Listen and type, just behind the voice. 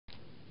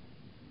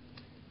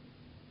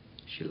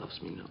She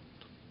loves me not.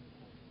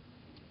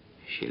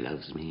 She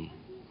loves me.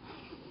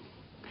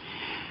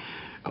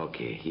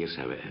 Okay, here's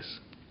how it is.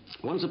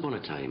 Once upon a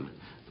time,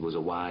 there was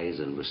a wise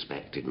and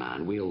respected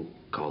man. We'll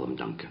call him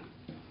Duncan.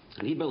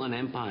 And he built an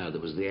empire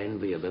that was the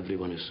envy of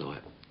everyone who saw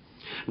it.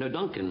 Now,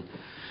 Duncan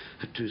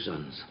had two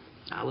sons,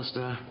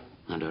 Alistair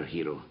and our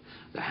hero,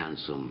 the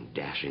handsome,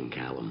 dashing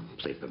Callum,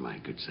 played by my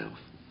good self.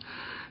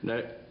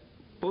 Now,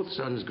 both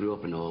sons grew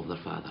up in awe of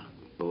their father.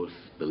 Both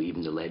believed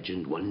in the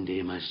legend, one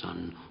day, my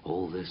son,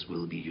 all this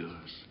will be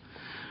yours.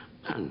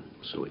 And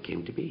so it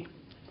came to be.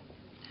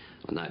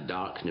 On that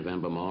dark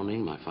November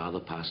morning, my father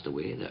passed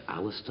away, that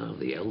Alistair,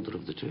 the elder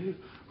of the two,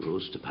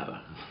 rose to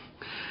power.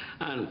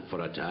 And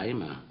for a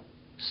time, a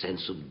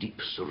sense of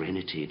deep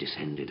serenity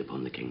descended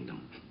upon the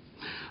kingdom.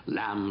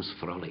 Lambs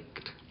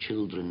frolicked,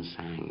 children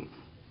sang.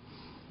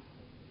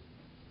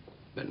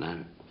 But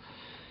now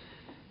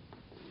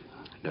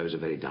is a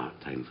very dark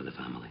time for the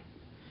family.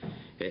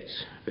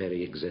 Its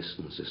very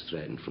existence is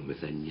threatened from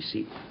within. You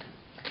see,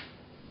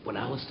 when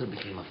Alistair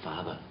became a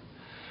father,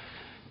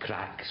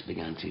 cracks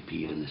began to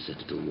appear in the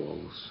citadel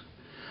walls.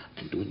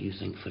 And don't you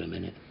think for a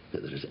minute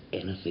that there is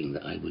anything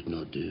that I would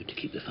not do to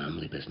keep the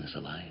family business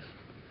alive?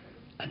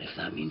 And if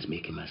that means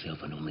making myself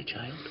an only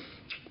child.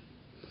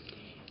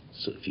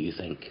 So if you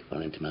think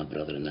running to my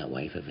brother and that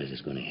wife of his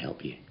is going to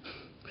help you,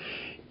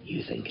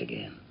 you think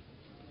again.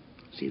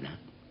 See that?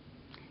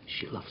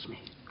 She loves me.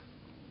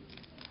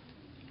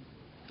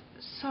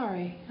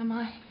 Sorry, am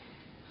I...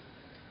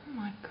 Oh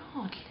my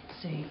God,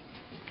 Lindsey.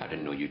 I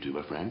didn't know you two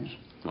were friends.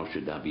 Nor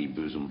should that be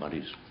bosom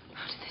buddies.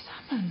 How did this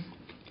happen?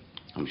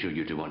 I'm sure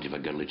you two want to have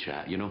a girly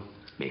chat, you know?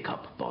 Make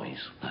up, boys,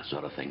 that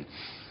sort of thing.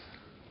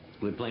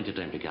 We'll have plenty of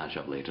time to catch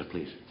up later,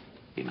 please.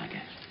 Be my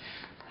guest.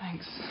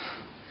 Thanks.